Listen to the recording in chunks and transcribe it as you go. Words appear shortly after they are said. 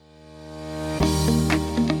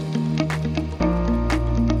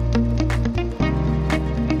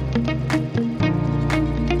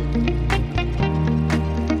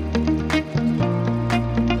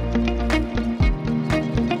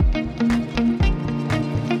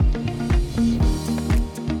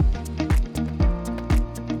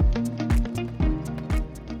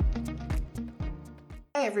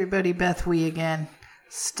everybody, BethWe again.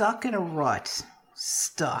 Stuck in a rut.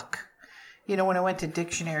 Stuck. You know, when I went to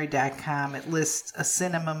dictionary.com, it lists a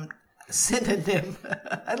synonym,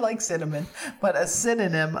 I like cinnamon, but a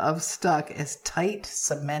synonym of stuck is tight,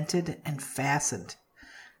 cemented, and fastened.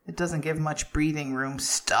 It doesn't give much breathing room.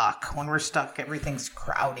 Stuck. When we're stuck, everything's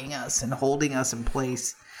crowding us and holding us in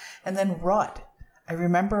place. And then rut. I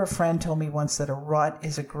remember a friend told me once that a rut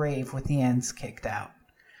is a grave with the ends kicked out.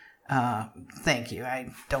 Thank you.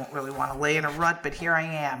 I don't really want to lay in a rut, but here I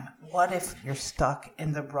am. What if you're stuck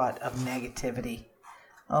in the rut of negativity?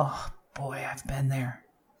 Oh, boy, I've been there.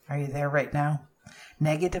 Are you there right now?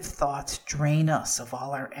 Negative thoughts drain us of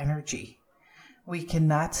all our energy. We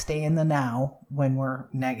cannot stay in the now when we're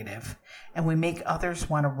negative, and we make others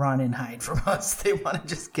want to run and hide from us. They want to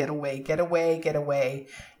just get away, get away, get away.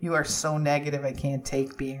 You are so negative, I can't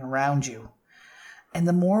take being around you. And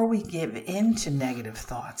the more we give in to negative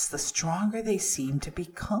thoughts, the stronger they seem to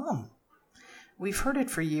become. We've heard it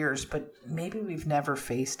for years, but maybe we've never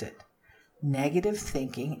faced it. Negative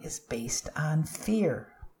thinking is based on fear.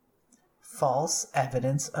 False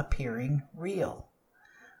evidence appearing real.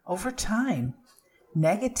 Over time,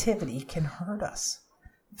 negativity can hurt us.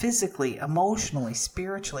 Physically, emotionally,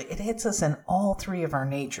 spiritually, it hits us in all three of our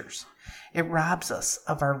natures. It robs us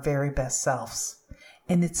of our very best selves.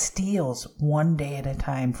 And it steals one day at a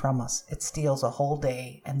time from us. It steals a whole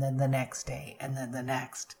day, and then the next day, and then the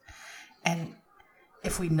next. And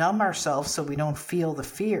if we numb ourselves so we don't feel the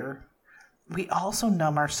fear, we also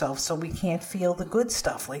numb ourselves so we can't feel the good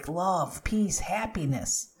stuff like love, peace,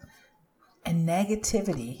 happiness. And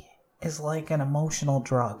negativity is like an emotional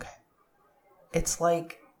drug. It's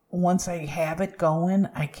like once I have it going,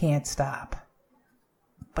 I can't stop.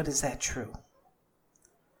 But is that true?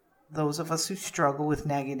 Those of us who struggle with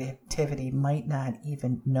negativity might not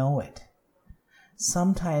even know it.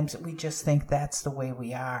 Sometimes we just think that's the way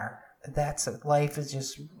we are. That's it. Life is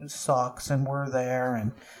just sucks and we're there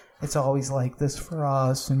and it's always like this for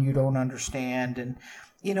us and you don't understand. And,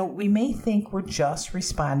 you know, we may think we're just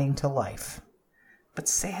responding to life. But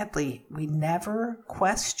sadly, we never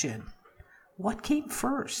question what came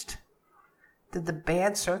first. Did the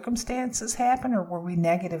bad circumstances happen or were we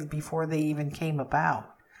negative before they even came about?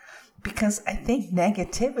 Because I think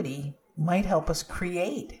negativity might help us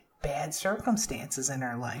create bad circumstances in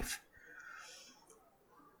our life.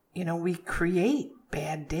 You know, we create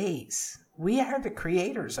bad days. We are the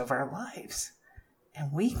creators of our lives.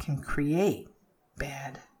 And we can create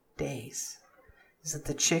bad days. Is it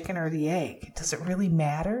the chicken or the egg? Does it really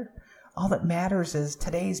matter? All that matters is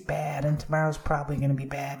today's bad and tomorrow's probably going to be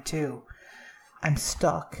bad too. I'm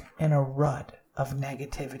stuck in a rut of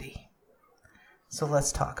negativity. So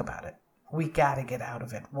let's talk about it. We got to get out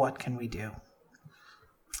of it. What can we do?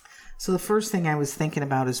 So the first thing I was thinking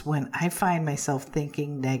about is when I find myself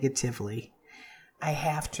thinking negatively, I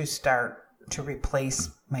have to start to replace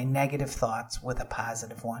my negative thoughts with a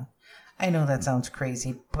positive one. I know that sounds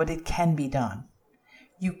crazy, but it can be done.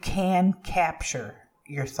 You can capture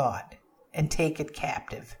your thought and take it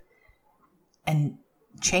captive and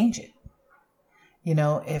change it. You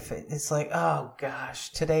know, if it's like, oh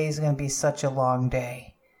gosh, today's going to be such a long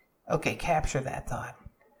day. Okay, capture that thought.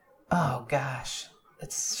 Oh gosh,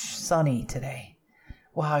 it's sunny today.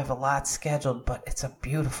 Wow, I have a lot scheduled, but it's a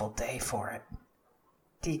beautiful day for it.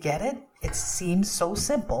 Do you get it? It seems so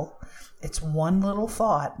simple. It's one little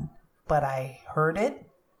thought, but I heard it,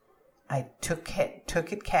 I took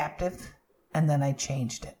it captive, and then I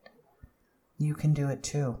changed it. You can do it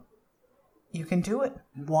too. You can do it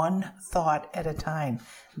one thought at a time.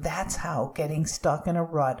 That's how getting stuck in a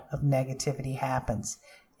rut of negativity happens.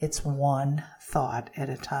 It's one thought at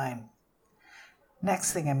a time.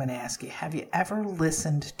 Next thing I'm going to ask you, have you ever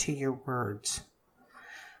listened to your words?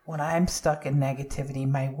 When I'm stuck in negativity,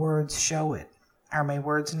 my words show it. Are my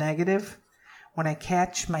words negative? When I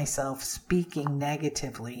catch myself speaking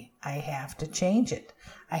negatively, I have to change it.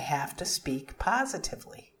 I have to speak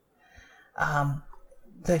positively.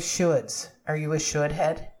 The shoulds. Are you a should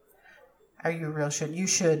head? Are you a real should? You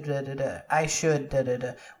should, da-da-da. I should,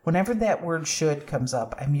 da-da-da. Whenever that word should comes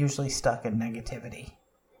up, I'm usually stuck in negativity.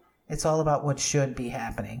 It's all about what should be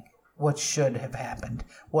happening, what should have happened,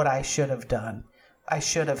 what I should have done, I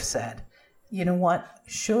should have said. You know what?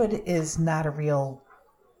 Should is not a real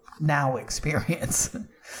now experience.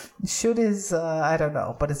 Should is, I don't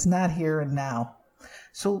know, but it's not here and now.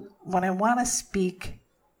 So when I want to speak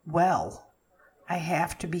well, I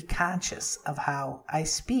have to be conscious of how I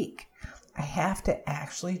speak. I have to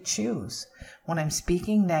actually choose. When I'm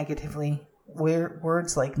speaking negatively,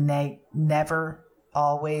 words like never,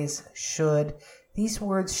 always, should, these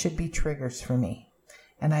words should be triggers for me.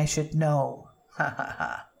 And I should know,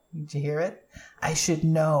 Did you hear it? I should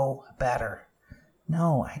know better.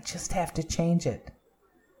 No, I just have to change it.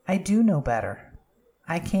 I do know better.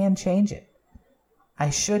 I can change it. I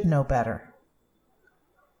should know better.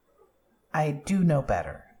 I do know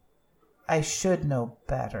better. I should know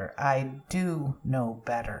better. I do know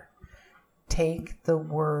better. Take the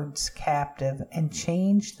words captive and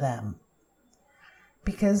change them.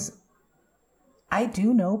 Because I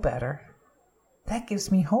do know better. That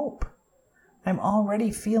gives me hope. I'm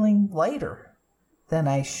already feeling lighter than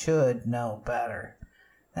I should know better.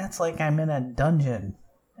 That's like I'm in a dungeon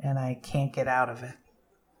and I can't get out of it.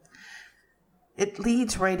 It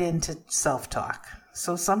leads right into self-talk.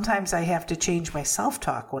 So sometimes I have to change my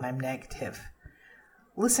self-talk when I'm negative.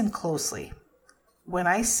 Listen closely. When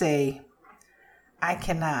I say, I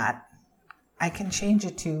cannot, I can change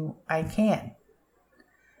it to, I can.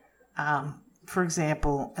 For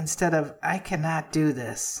example, instead of, I cannot do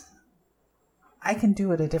this, I can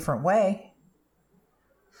do it a different way.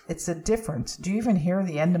 It's a difference. Do you even hear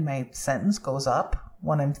the end of my sentence goes up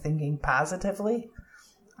when I'm thinking positively?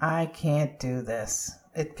 I can't do this.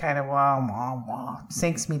 It kind of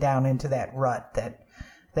sinks me down into that rut,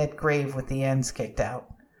 that grave with the ends kicked out.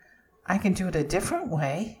 I can do it a different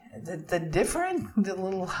way. The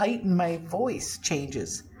little height in my voice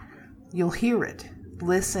changes. You'll hear it.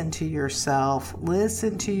 Listen to yourself.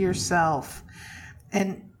 Listen to yourself.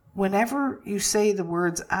 And whenever you say the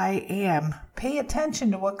words I am, pay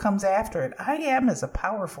attention to what comes after it. I am is a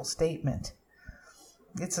powerful statement.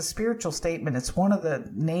 It's a spiritual statement. It's one of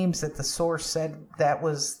the names that the source said that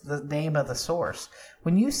was the name of the source.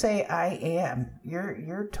 When you say I am,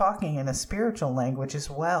 you're talking in a spiritual language as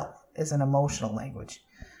well as an emotional language.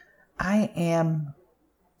 I am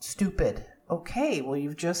stupid. Okay, well,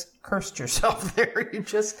 you've just cursed yourself there. You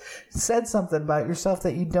just said something about yourself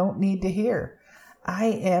that you don't need to hear. I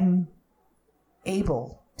am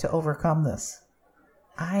able to overcome this.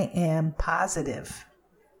 I am positive.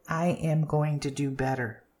 I am going to do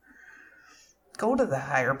better. Go to the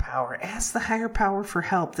higher power. Ask the higher power for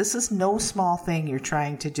help. This is no small thing you're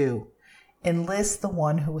trying to do. Enlist the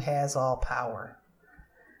one who has all power.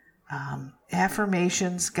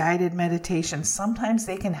 Affirmations, guided meditations, sometimes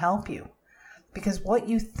they can help you. Because what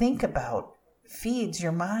you think about feeds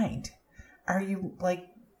your mind. Are you like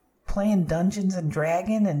playing Dungeons and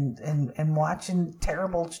Dragons and watching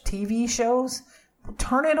terrible TV shows?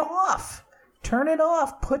 Turn it off. Turn it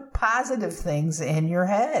off. Put positive things in your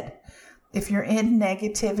head. If you're in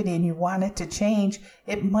negativity and you want it to change,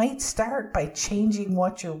 it might start by changing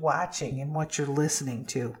what you're watching and what you're listening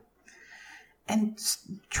to. And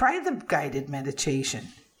try the guided meditation,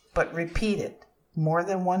 but repeat it more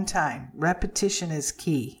than one time. Repetition is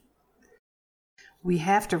key. We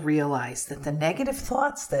have to realize that the negative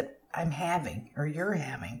thoughts that I'm having or you're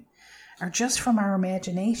having are just from our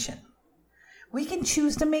imagination. We can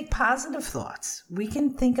choose to make positive thoughts. We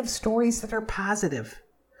can think of stories that are positive.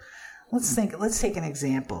 Let's take an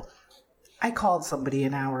example. I called somebody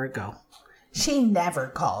an hour ago. She never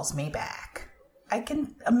calls me back. I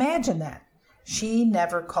can imagine that. She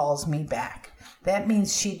never calls me back. That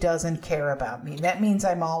means she doesn't care about me. That means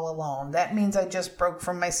I'm all alone. That means I just broke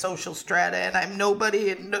from my social strata and I'm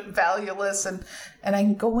nobody and valueless and I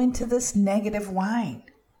can go into this negative whine.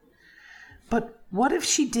 But what if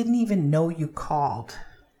she didn't even know you called?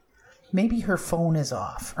 Maybe her phone is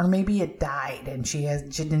off, or maybe it died and she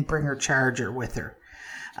didn't bring her charger with her.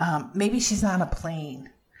 Maybe she's on a plane.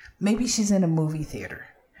 Maybe she's in a movie theater.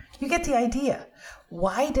 You get the idea.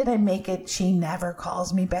 Why did I make it she never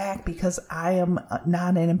calls me back? Because I am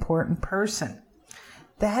not an important person.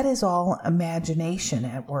 That is all imagination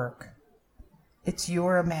at work. It's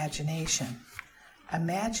your imagination.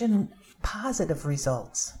 Imagine positive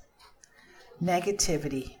results.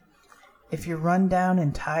 Negativity. If you're run down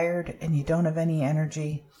and tired and you don't have any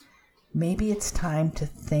energy, maybe it's time to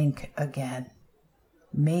think again.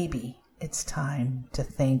 Maybe it's time to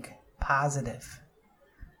think positive.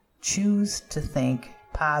 Choose to think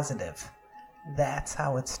positive. That's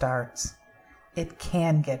how it starts. It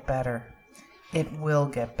can get better. It will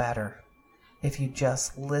get better if you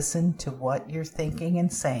just listen to what you're thinking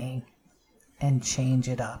and saying and change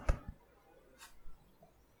it up.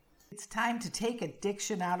 It's time to take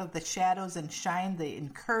addiction out of the shadows and shine the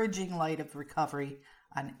encouraging light of recovery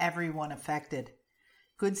on everyone affected.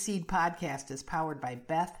 Good Seed Podcast is powered by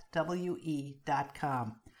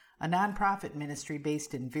BethWe.com, a nonprofit ministry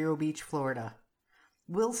based in Vero Beach, Florida.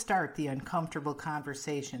 We'll start the uncomfortable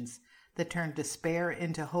conversations that turn despair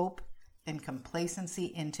into hope and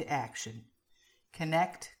complacency into action.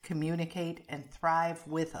 Connect, communicate, and thrive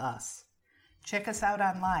with us. Check us out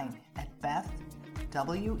online at BethWe.com.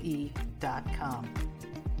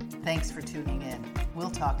 Thanks for tuning in.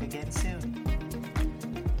 We'll talk again soon.